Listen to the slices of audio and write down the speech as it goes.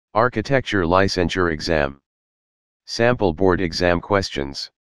Architecture Licensure Exam. Sample Board Exam Questions.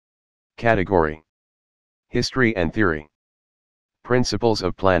 Category: History and Theory. Principles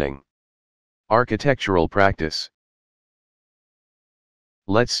of Planning. Architectural Practice.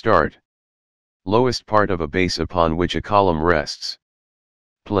 Let's start. Lowest part of a base upon which a column rests.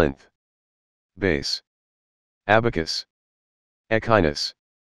 Plinth. Base. Abacus. Echinus.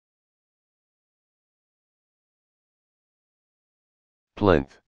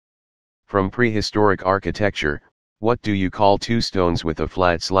 Plinth. From prehistoric architecture, what do you call two stones with a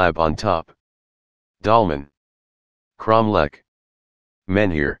flat slab on top? Dolmen. Cromlech.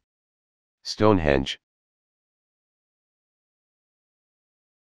 Menhir. Stonehenge.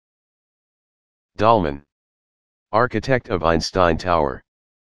 Dolmen. Architect of Einstein Tower.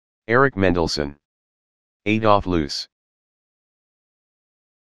 Erich Mendelsohn. Adolf Loos.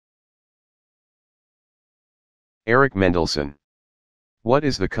 Erich Mendelsohn. What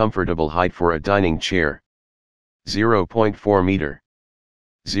is the comfortable height for a dining chair? 0.4 meter.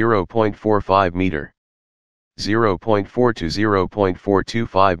 0.45 meter. 0.4 to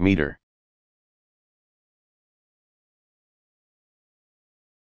 0.425 meter.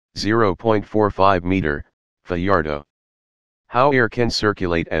 0.45 meter, Fajardo. How air can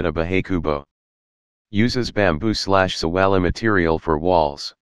circulate at a Bahakubo? Uses bamboo/sawala material for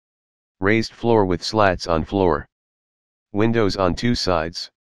walls. Raised floor with slats on floor. Windows on two sides.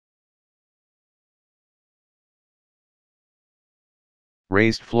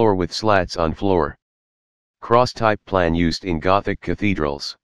 Raised floor with slats on floor. Cross-type plan used in Gothic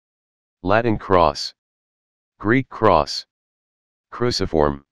cathedrals. Latin cross. Greek cross.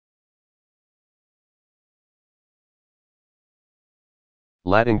 Cruciform.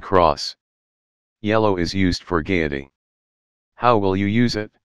 Latin cross. Yellow is used for gaiety. How will you use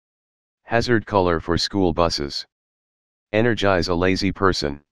it? Hazard color for school buses. Energize a lazy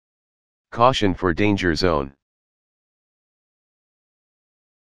person. Caution for danger zone.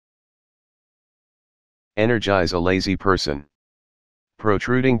 Energize a lazy person.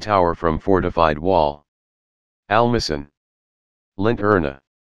 Protruding tower from fortified wall. Almason. Linterna.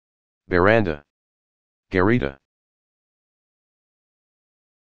 Veranda. Garita.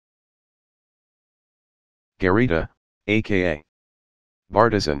 Garita, aka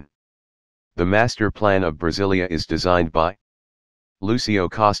Bartizan. The master plan of Brasilia is designed by Lucio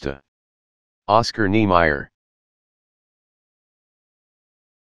Costa. Oscar Niemeyer.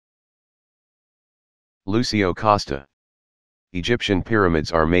 Lucio Costa. Egyptian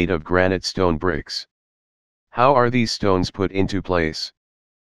pyramids are made of granite stone bricks. How are these stones put into place?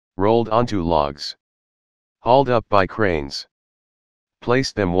 Rolled onto logs. Hauled up by cranes.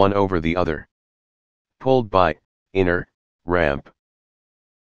 Place them one over the other. Pulled by inner ramp.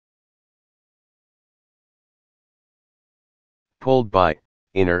 Pulled by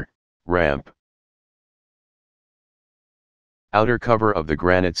inner ramp. Outer cover of the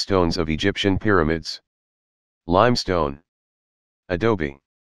granite stones of Egyptian pyramids. Limestone. Adobe.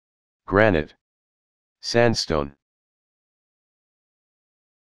 Granite. Sandstone.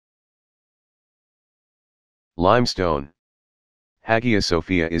 Limestone. Hagia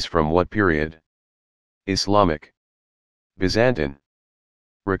Sophia is from what period? Islamic. Byzantine.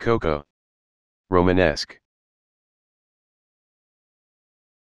 Rococo. Romanesque.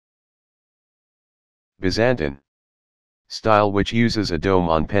 Byzantine. Style which uses a dome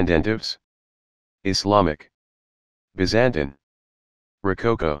on pendentives. Islamic. Byzantine.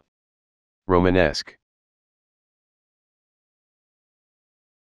 Rococo. Romanesque.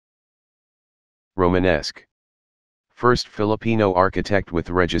 Romanesque. First Filipino architect with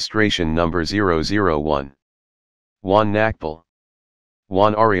registration number 001. Juan Nakpal.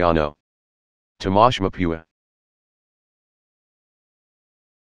 Juan Ariano. Tomas Mapua.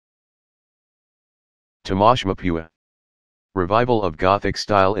 Tomas Mapua. Revival of Gothic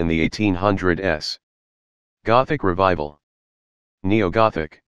style in the 1800s. Gothic revival.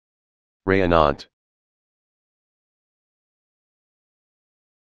 Neo-Gothic. Rayonnant.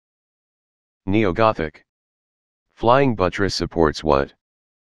 Neo-Gothic. Flying buttress supports what?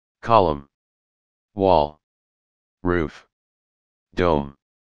 Column. Wall. Roof. Dome.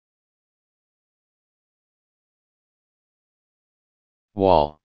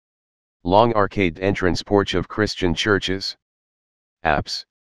 Wall. Long arcade entrance porch of Christian churches. Apse.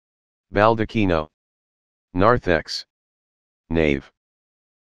 Baldacchino. Narthex. Nave.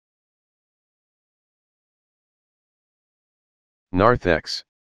 Narthex.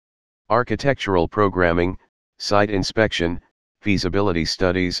 Architectural programming, site inspection, feasibility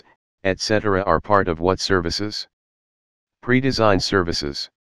studies, etc. are part of what services? Pre-design services.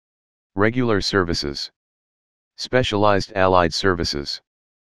 Regular services. Specialized allied services.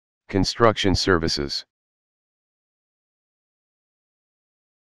 Construction services.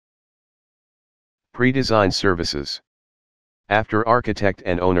 Pre-design services. After architect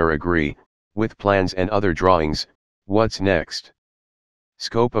and owner agree, with plans and other drawings, what's next?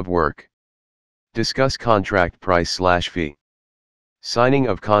 Scope of work. Discuss contract price/fee. Signing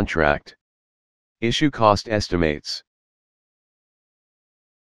of contract. Issue cost estimates.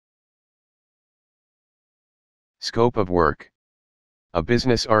 Scope of work. A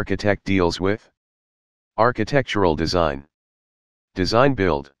business architect deals with architectural design, design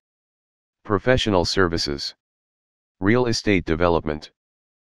build, professional services, real estate development.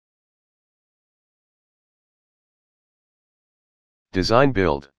 Design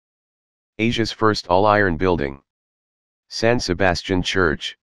build. Asia's first all-iron building. San Sebastian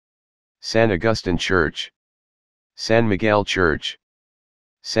Church, San Agustin Church, San Miguel Church,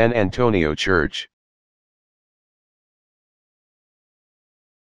 San Antonio Church.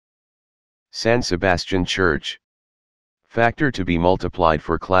 San Sebastian Church. Factor to be multiplied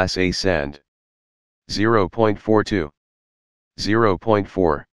for Class A sand. 0.42,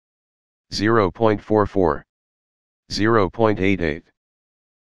 0.4, 0.44, 0.88.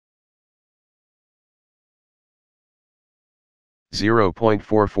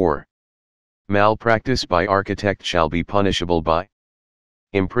 0.44. Malpractice by architect shall be punishable by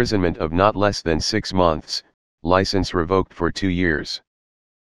imprisonment of not less than 6 months, license revoked for 2 years.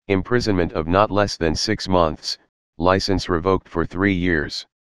 Imprisonment of not less than 6 months, license revoked for 3 years.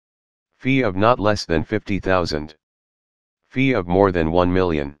 Fee of not less than 50,000. Fee of more than 1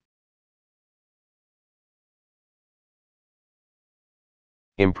 million.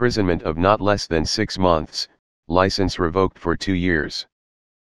 Imprisonment of not less than 6 months, license revoked for 2 years.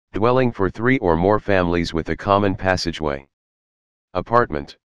 Dwelling for 3 or more families with a common passageway.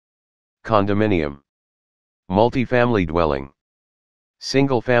 Apartment. Condominium. Multifamily dwelling.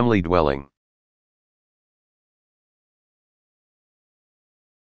 Single-family dwelling.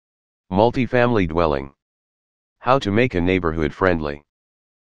 Multifamily dwelling. How to make a neighborhood friendly.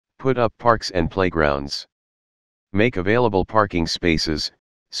 Put up parks and playgrounds. Make available parking spaces,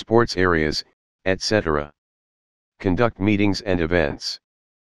 sports areas, etc. Conduct meetings and events.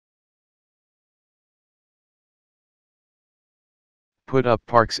 Put up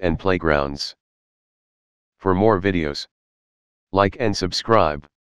parks and playgrounds. For more videos, like and subscribe.